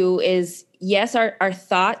too, is yes, our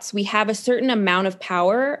thoughts, we have a certain amount of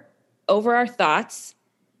power over our thoughts,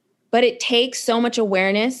 but it takes so much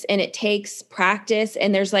awareness and it takes practice.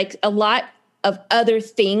 And there's a lot of other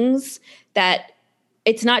things that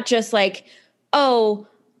it's not just I'm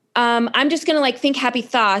just going to think happy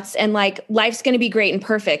thoughts and life's going to be great and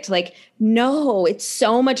perfect. No, it's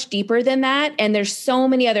so much deeper than that. And there's so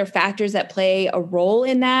many other factors that play a role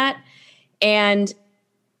in that. And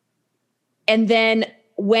then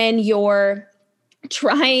when you're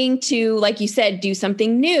trying to, like you said, do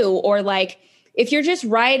something new, or if you're just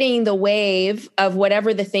riding the wave of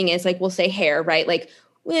whatever the thing is, we'll say hair, right?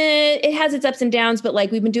 It has its ups and downs, but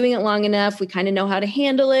we've been doing it long enough. We kind of know how to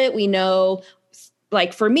handle it. We know,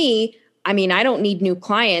 for me, I mean, I don't need new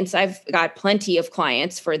clients. I've got plenty of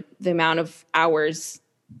clients for the amount of hours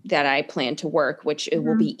that I plan to work, which it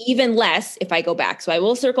will be even less if I go back. So I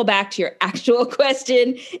will circle back to your actual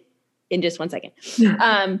question in just 1 second.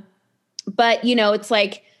 But it's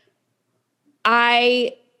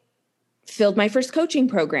I filled my first coaching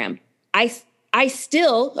program. I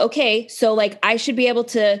still, okay, so I should be able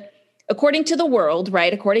to, according to the world,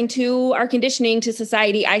 right? According to our conditioning, to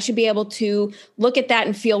society, I should be able to look at that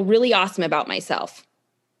and feel really awesome about myself.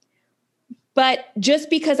 But just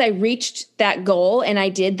because I reached that goal and I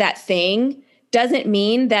did that thing doesn't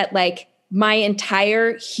mean that my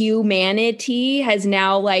entire humanity has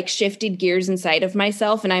now shifted gears inside of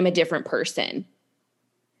myself and I'm a different person.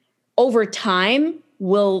 Over time,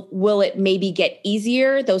 will it maybe get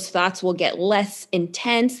easier? Those thoughts will get less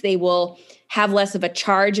intense. They will have less of a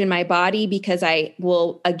charge in my body because I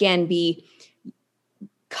will, again, be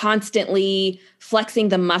constantly flexing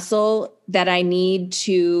the muscle that I need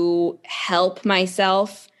to help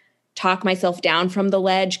myself, talk myself down from the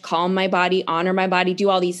ledge, calm my body, honor my body, do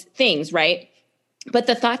all these things, right? But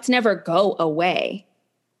the thoughts never go away.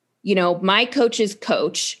 My coach's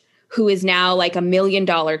coach, who is now $1 million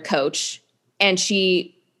coach, and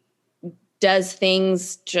she does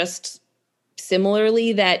things just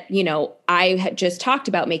similarly that, I had just talked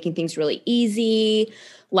about, making things really easy.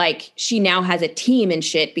 She now has a team and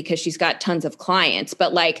shit because she's got tons of clients,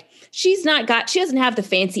 but she doesn't have the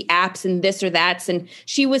fancy apps and this or that. And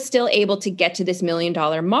she was still able to get to this $1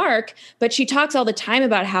 million mark, but she talks all the time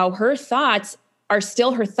about how her thoughts are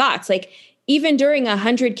still her thoughts. Even during a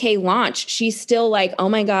 100K launch, she's still oh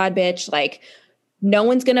my God, bitch, no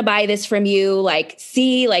one's going to buy this from you.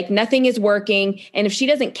 See, nothing is working. And if she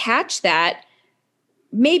doesn't catch that,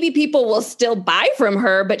 maybe people will still buy from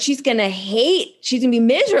her, but she's going to she's going to be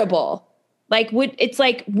miserable.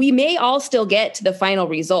 We may all still get to the final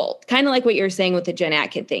result. Kind of like what you're saying with the Jen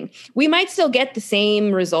Atkin thing. We might still get the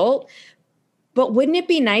same result, but wouldn't it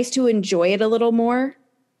be nice to enjoy it a little more?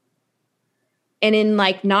 And in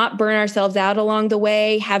not burn ourselves out along the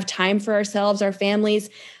way, have time for ourselves, our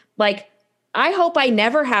families. I hope I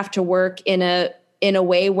never have to work in a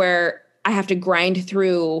way where I have to grind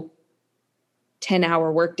through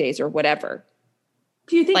 10-hour work days or whatever.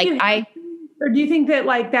 Do you think or do you think that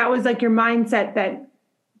like that was like your mindset that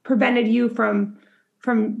prevented you from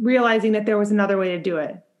realizing that there was another way to do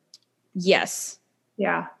it? Yes.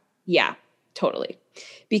 Yeah. Yeah, totally.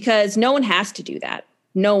 Because no one has to do that.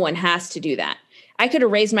 No one has to do that. I could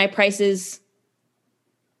have raised my prices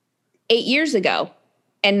 8 years ago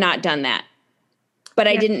and not done that. But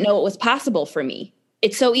I didn't know it was possible for me.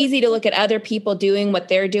 It's so easy to look at other people doing what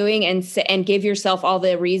they're doing and give yourself all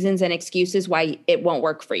the reasons and excuses why it won't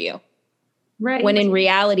work for you. Right. When in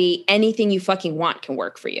reality, anything you fucking want can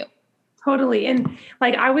work for you. Totally. And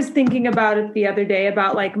like, I was thinking about it the other day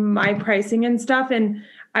about like my pricing and stuff. And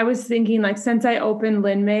I was thinking like, since I opened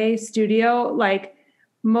Lin May Studio, like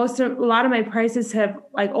a lot of my prices have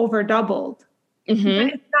like over doubled. Mm-hmm.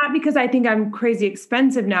 But it's not because I think I'm crazy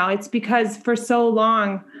expensive now. It's because for so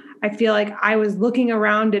long, I feel like I was looking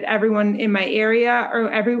around at everyone in my area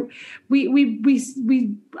or I've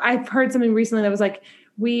heard something recently that was like,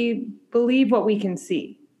 we believe what we can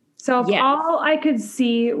see. So if all I could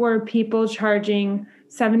see were people charging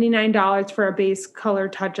 $79 for a base color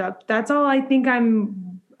touch up, that's all I think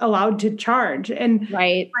I'm allowed to charge. And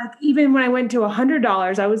like, even when I went to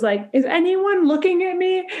 $100, I was like, is anyone looking at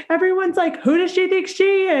me? Everyone's like, who does she think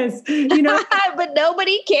she is? You know, but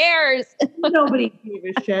nobody cares. Nobody gave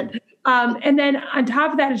a shit. And then on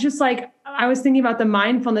top of that, it's just like, I was thinking about the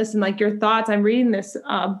mindfulness and like your thoughts. I'm reading this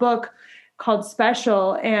book called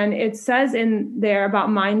Special, and it says in there about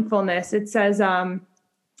mindfulness, it says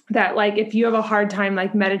that like if you have a hard time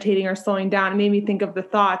like meditating or slowing down, it made me think of the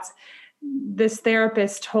thoughts. This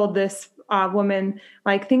therapist told this woman,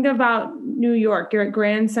 like, think about New York. You're at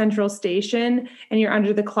Grand Central Station and you're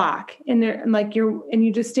under the clock, and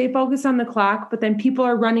you just stay focused on the clock. But then people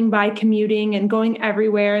are running by, commuting and going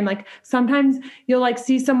everywhere. And like sometimes you'll like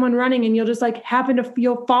see someone running and you'll just like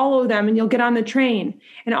you'll follow them and you'll get on the train.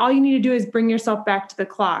 And all you need to do is bring yourself back to the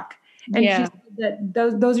clock. And she said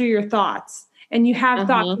that those are your thoughts. And you have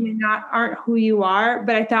thoughts and aren't who you are.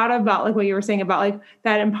 But I thought about like what you were saying about like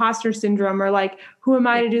that imposter syndrome or like, who am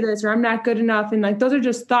I to do this? Or I'm not good enough. And like, those are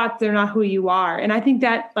just thoughts. They're not who you are. And I think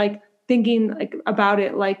that like thinking like about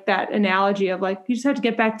it, like that analogy of like, you just have to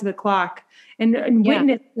get back to the clock and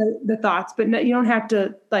witness the thoughts, but you don't have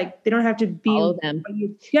to like, they don't have to be follow them.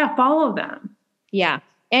 Follow them. Yeah.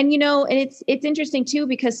 And, and it's interesting too,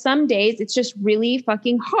 because some days it's just really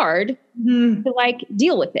fucking hard to like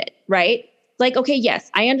deal with it. Right. Like, okay,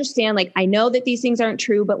 yes, I understand. Like, I know that these things aren't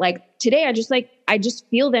true, but like today I just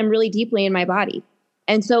feel them really deeply in my body.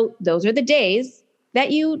 And so those are the days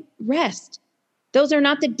that you rest. Those are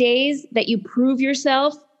not the days that you prove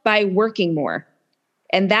yourself by working more.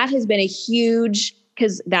 And that has been a huge,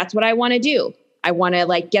 because that's what I want to do. I want to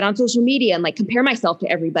like get on social media and like compare myself to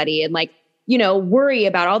everybody and like, worry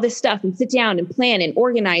about all this stuff and sit down and plan and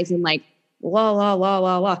organize and like, la, la, la,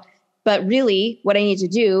 la, la. But really what I need to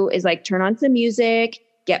do is like turn on some music,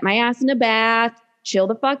 get my ass in a bath, chill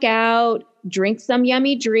the fuck out, drink some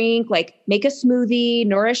yummy drink, like make a smoothie,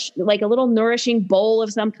 nourish, like a little nourishing bowl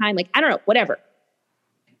of some kind. Like, I don't know, whatever.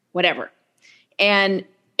 And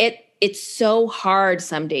it's so hard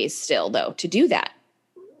some days still though, to do that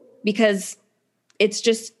because it's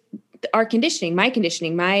just our conditioning,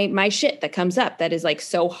 my shit that comes up that is like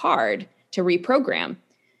so hard to reprogram.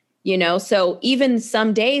 So even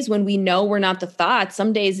some days when we know we're not the thought,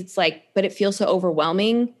 some days it's like, but it feels so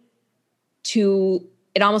overwhelming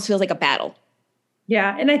it almost feels like a battle.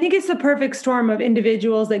 Yeah. And I think it's the perfect storm of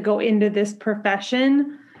individuals that go into this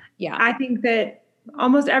profession. Yeah. I think that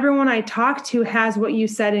almost everyone I talk to has what you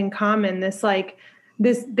said in common, this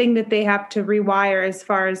thing that they have to rewire as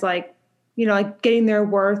far as like, like getting their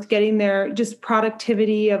worth, getting their just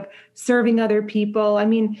productivity of serving other people. I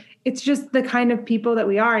mean, it's just the kind of people that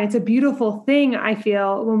we are. And it's a beautiful thing, I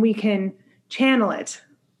feel, when we can channel it.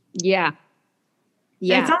 Yeah.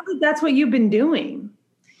 Yeah. And it sounds like that's what you've been doing.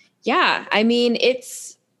 Yeah. I mean,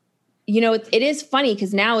 it's, it is funny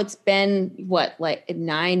because now it's been like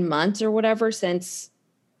 9 months or whatever since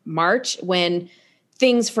March when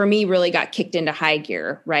things for me really got kicked into high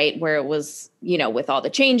gear, right? Where it was, with all the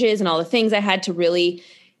changes and all the things I had to really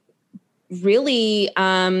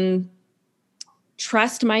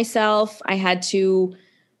trust myself. I had to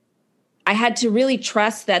really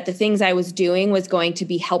trust that the things I was doing was going to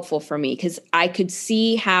be helpful for me because I could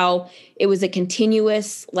see how it was a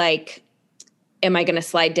continuous, like, am I going to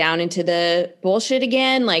slide down into the bullshit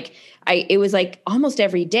again? Like it was like almost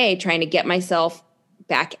every day trying to get myself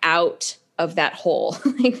back out of that hole,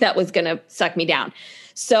 like that was going to suck me down.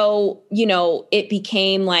 So, it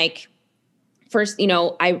became like first,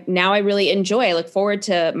 I really enjoy, I look forward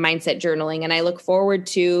to mindset journaling, and I look forward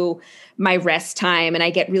to my rest time, and I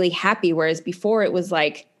get really happy. Whereas before it was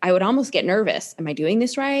like, I would almost get nervous. Am I doing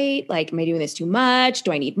this right? Like, am I doing this too much?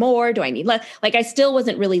 Do I need more? Do I need less? Like, I still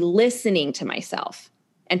wasn't really listening to myself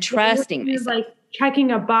and trusting myself. Like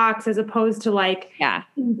checking a box as opposed to like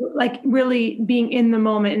really being in the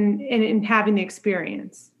moment and having the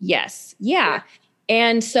experience. Yes. Yeah.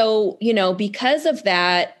 And so, because of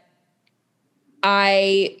that,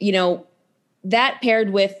 that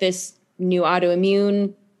paired with this new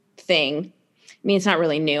autoimmune thing. I mean, it's not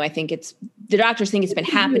really new. I think the doctors think it's been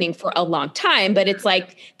happening for a long time, but it's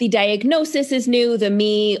like the diagnosis is new. The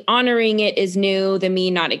me honoring it is new. The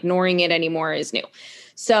me not ignoring it anymore is new.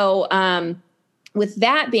 So, with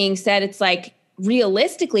that being said, it's like,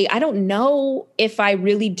 realistically, I don't know if I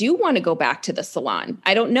really do want to go back to the salon.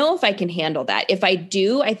 I don't know if I can handle that. If I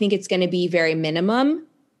do, I think it's going to be very minimum.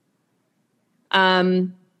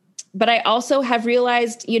 But I also have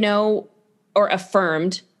realized, or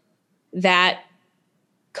affirmed that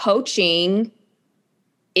coaching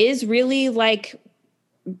is really like,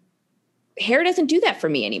 hair doesn't do that for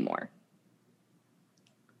me anymore.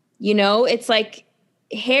 It's like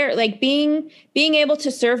hair, like being able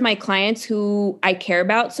to serve my clients who I care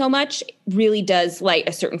about so much really does light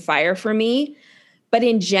a certain fire for me. But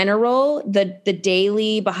in general, the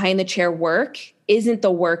daily behind the chair work isn't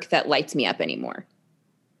the work that lights me up anymore.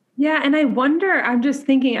 Yeah. And I'm just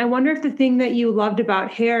thinking, I wonder if the thing that you loved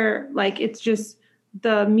about hair, like it's just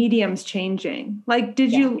the medium's changing. Like,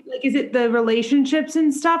 is it the relationships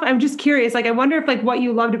and stuff? I'm just curious. Like, I wonder if like what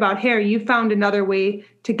you loved about hair, you found another way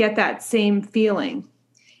to get that same feeling.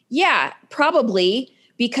 Yeah, probably.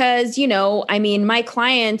 Because, my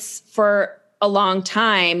clients for a long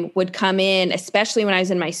time would come in, especially when I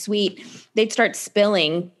was in my suite, they'd start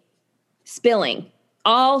spilling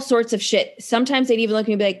all sorts of shit. Sometimes they'd even look at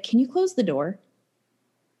me and be like, can you close the door?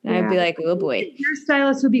 And I'd be like, oh boy. Your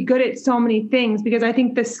stylist would be good at so many things, because I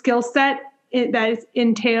think the skill set that is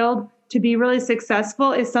entailed to be really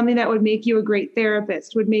successful is something that would make you a great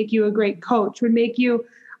therapist, would make you a great coach, would make you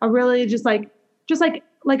a really just like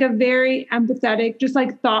a very empathetic, just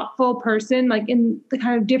like thoughtful person, like in the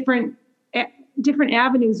kind of different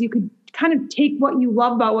avenues you could kind of take what you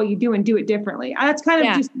love about what you do and do it differently. That's kind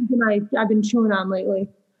of just something I've been chewing on lately.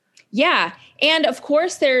 Yeah. And of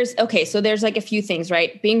course there's like a few things,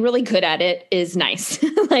 right? Being really good at it is nice.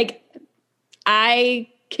 Like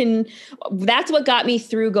that's what got me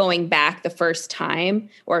through going back the first time,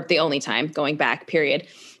 or the only time going back, period.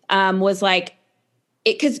 Was like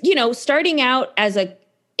it, 'cause starting out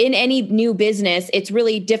in any new business, it's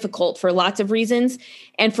really difficult for lots of reasons.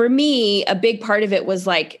 And for me, a big part of it was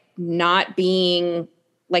like not being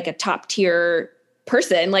like a top tier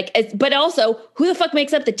person, but also who the fuck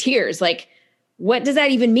makes up the tiers? Like, what does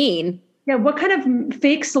that even mean? Yeah. What kind of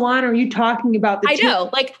fake salon are you talking about? I know,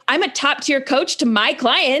 like, I'm a top tier coach to my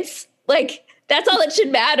clients. Like, that's all that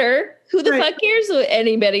should matter. Who the fuck cares what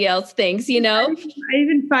anybody else thinks, I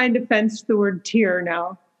even find offense to the word tier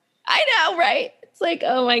now. I know, right? It's like,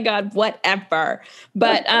 oh my God, whatever.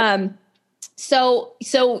 But, so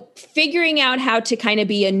figuring out how to kind of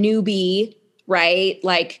be a newbie, right?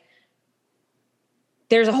 Like,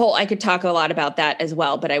 I could talk a lot about that as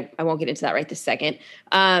well, but I won't get into that right this second.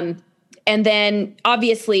 And then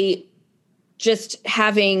obviously just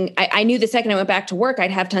I knew the second I went back to work,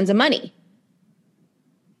 I'd have tons of money.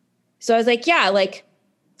 So I was like, yeah, like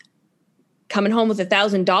coming home with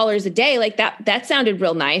 $1,000 a day, like that sounded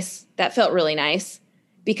real nice. That felt really nice,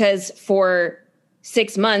 because for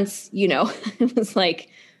 6 months, it was like,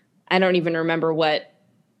 I don't even remember what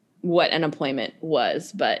unemployment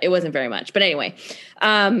was, but it wasn't very much. But anyway,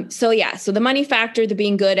 so the money factor, the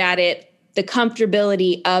being good at it, the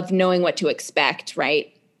comfortability of knowing what to expect,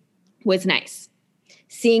 right, was nice.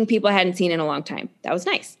 Seeing people I hadn't seen in a long time, that was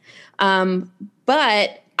nice.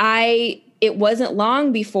 But it wasn't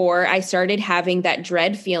long before I started having that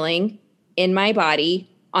dread feeling in my body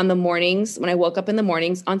on the mornings, when I woke up in the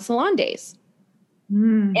mornings on salon days.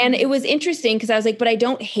 And it was interesting because I was like, but I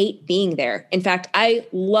don't hate being there. In fact, I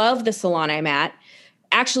love the salon I'm at.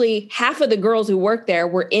 Actually, half of the girls who work there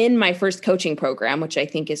were in my first coaching program, which I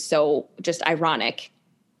think is so just ironic.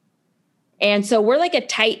 And so we're like a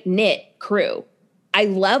tight knit crew. I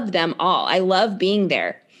love them all. I love being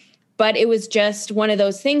there. But it was just one of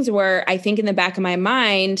those things where I think in the back of my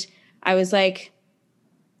mind, I was like,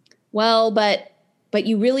 well, but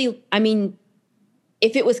you really,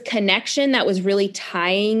 if it was connection that was really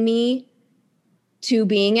tying me to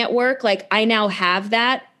being at work, like I now have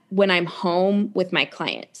that when I'm home with my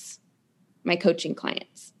clients, my coaching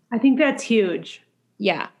clients. I think that's huge.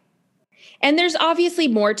 Yeah. And there's obviously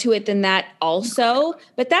more to it than that also,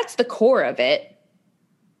 but that's the core of it.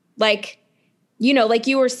 Like, you know, like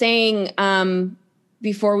you were saying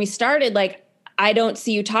before we started, like, I don't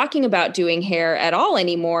see you talking about doing hair at all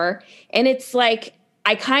anymore. And it's like,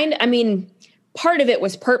 I mean, part of it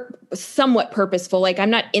was somewhat purposeful. Like, I'm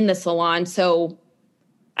not in the salon, so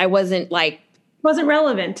I wasn't like... Wasn't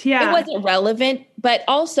relevant. Yeah. It wasn't relevant. But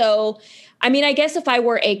also, I mean, I guess if I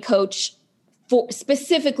were a coach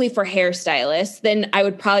specifically for hairstylists, then I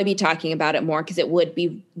would probably be talking about it more because it would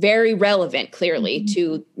be very relevant, clearly,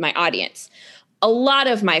 to my audience. A lot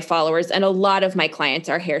of my followers and a lot of my clients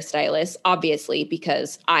are hairstylists, obviously,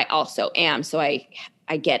 because I also am. So I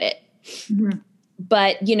get it. Mm-hmm.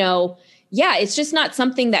 But, you know, yeah, it's just not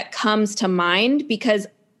something that comes to mind because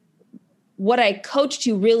what I coach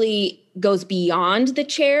to really goes beyond the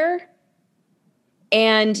chair.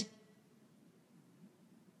 And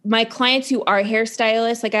my clients who are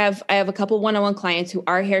hairstylists, like I have a couple one-on-one clients who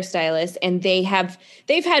are hairstylists, and they've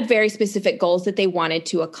had very specific goals that they wanted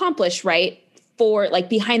to accomplish, right? For like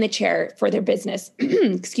behind the chair for their business,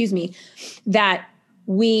 excuse me, that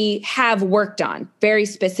we have worked on very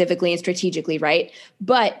specifically and strategically, right?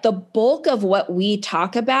 But the bulk of what we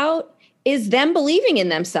talk about is them believing in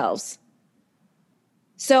themselves.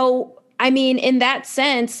 So, I mean, in that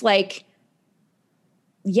sense, like,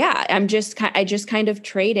 yeah, I just kind of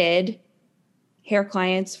traded hair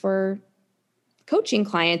clients for coaching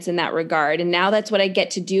clients in that regard. And now that's what I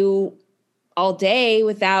get to do all day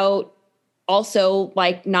without also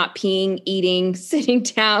like not peeing, eating, sitting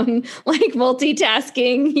down, like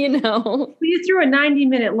multitasking, you know. You threw a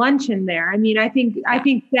 90-minute lunch in there. I mean, I think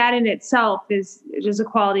that in itself is just a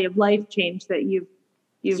quality of life change that you've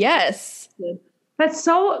yes. That's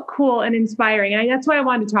so cool and inspiring. And that's why I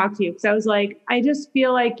wanted to talk to you, because I was like, I just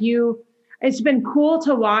feel like it's been cool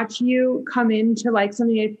to watch you come into like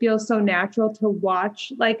something that feels so natural to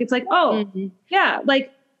watch. Like, it's like, oh, yeah,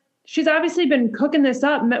 like she's obviously been cooking this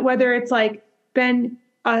up, whether it's like been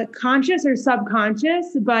conscious or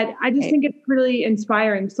subconscious, but I just think it's really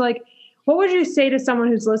inspiring. So like, what would you say to someone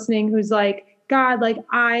who's listening, who's like, God, like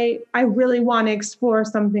I really want to explore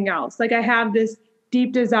something else. Like I have this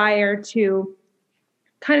deep desire to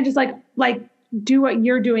kind of just like do what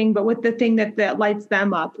you're doing, but with the thing that lights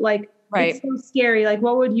them up. Like, right. It's so scary. Like,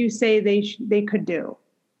 what would you say they could do?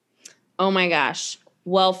 Oh my gosh.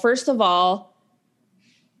 Well, first of all,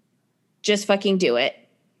 just fucking do it.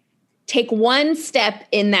 Take one step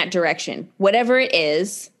in that direction, whatever it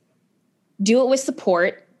is. Do it with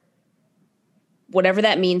support, whatever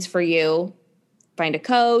that means for you. Find a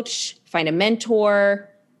coach, find a mentor,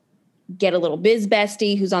 get a little biz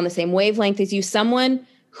bestie who's on the same wavelength as you, someone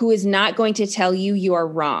who is not going to tell you you are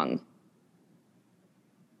wrong.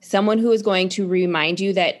 Someone who is going to remind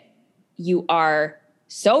you that you are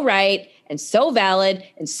so right and so valid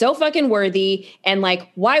and so fucking worthy. And like,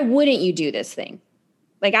 why wouldn't you do this thing?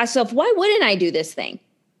 Like, ask yourself, why wouldn't I do this thing?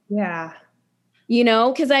 Yeah. You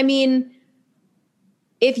know, because I mean,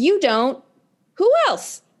 if you don't, who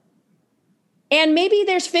else? And maybe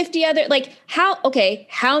there's 50 other, like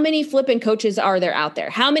how many flippin' coaches are there out there?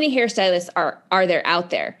 How many hairstylists are there out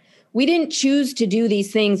there? We didn't choose to do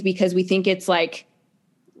these things because we think it's like,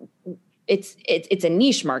 it's a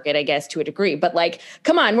niche market, I guess, to a degree. But like,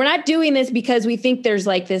 come on, we're not doing this because we think there's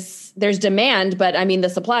demand. But I mean, the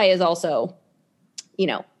supply is also, you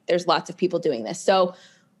know, there's lots of people doing this. So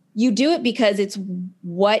you do it because it's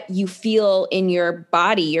what you feel in your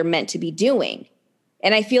body you're meant to be doing.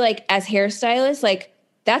 And I feel like as hairstylists, like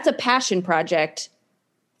that's a passion project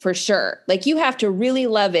for sure. Like you have to really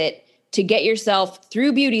love it to get yourself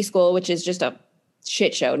through beauty school, which is just a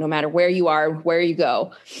shit show, no matter where you are, where you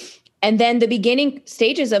go. And then the beginning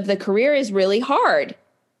stages of the career is really hard.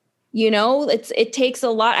 You know, it takes a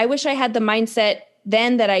lot. I wish I had the mindset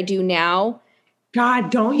then that I do now. God,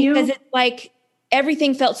 don't you? Because it's like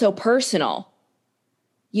everything felt so personal.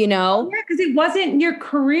 You know? Yeah, because it wasn't your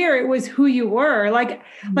career. It was who you were. Like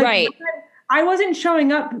right. I wasn't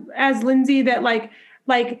showing up as Lindsay that like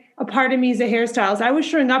a part of me is a hairstylist. I was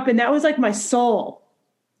showing up and that was like my soul.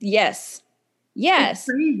 Yes. Yes.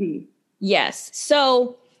 It's crazy. Yes.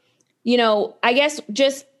 So, you know, I guess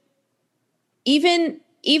just even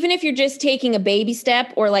if you're just taking a baby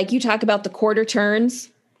step or like you talk about the quarter turns.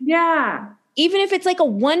 Yeah. Even if it's like a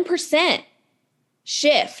 1%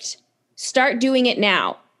 shift, start doing it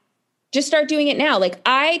now. Just start doing it now. Like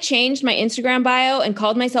I changed my Instagram bio and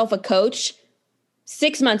called myself a coach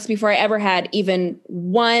 6 months before I ever had even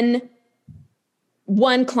one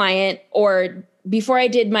client or before I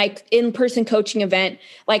did my in-person coaching event.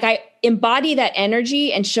 Like I embody that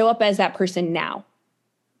energy and show up as that person now.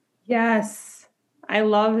 Yes. I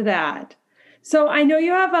love that. So I know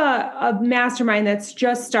you have a mastermind that's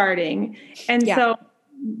just starting. And so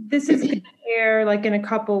this is going to air like in a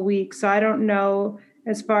couple weeks. So I don't know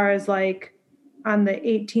as far as like on the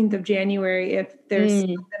 18th of January, if there's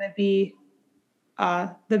going to be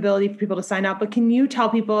the ability for people to sign up. But can you tell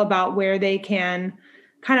people about where they can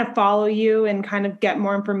kind of follow you and kind of get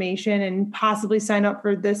more information and possibly sign up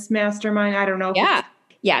for this mastermind? I don't know.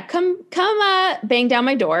 Yeah. Come bang down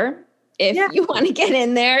my door if you want to get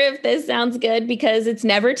in there, if this sounds good, because it's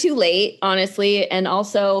never too late, honestly. And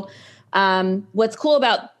also, what's cool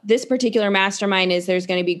about this particular mastermind is there's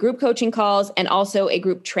going to be group coaching calls and also a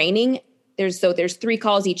group training. There's 3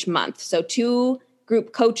 calls each month. So 2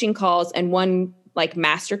 group coaching calls and 1 like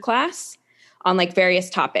masterclass on like various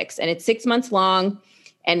topics. And it's 6 months long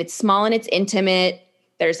and it's small and it's intimate.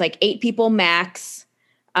 There's like 8 people max.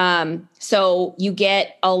 So you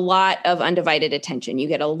get a lot of undivided attention. You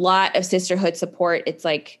get a lot of sisterhood support. It's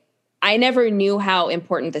like, I never knew how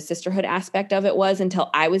important the sisterhood aspect of it was until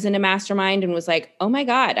I was in a mastermind and was like, oh my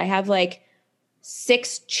God, I have like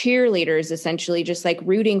 6 cheerleaders essentially just like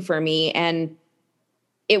rooting for me. And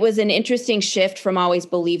it was an interesting shift from always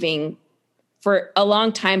believing for a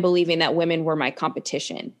long time, believing that women were my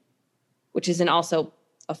competition, which isn't also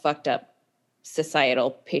a fucked up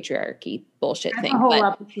societal patriarchy bullshit thing. A whole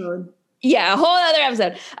episode. Yeah, a whole other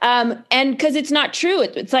episode. And because it's not true.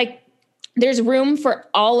 It's like there's room for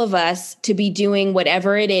all of us to be doing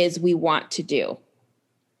whatever it is we want to do.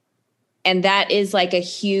 And that is like a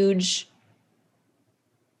huge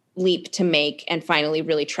leap to make and finally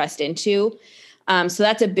really trust into. So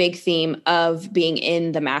that's a big theme of being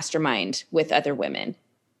in the mastermind with other women.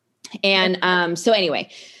 And so anyway,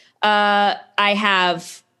 I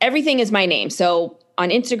have everything is my name. So on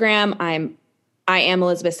Instagram, I am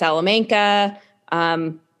Elizabeth Salamanca.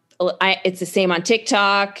 It's the same on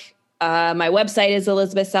TikTok. My website is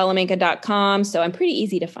elizabethsalamanca.com. So I'm pretty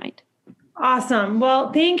easy to find. Awesome.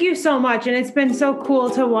 Well, thank you so much. And it's been so cool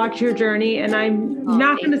to watch your journey. And I'm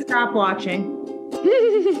not going to stop watching.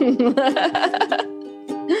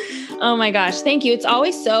 Oh my gosh. Thank you. It's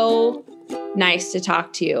always so nice to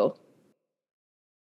talk to you.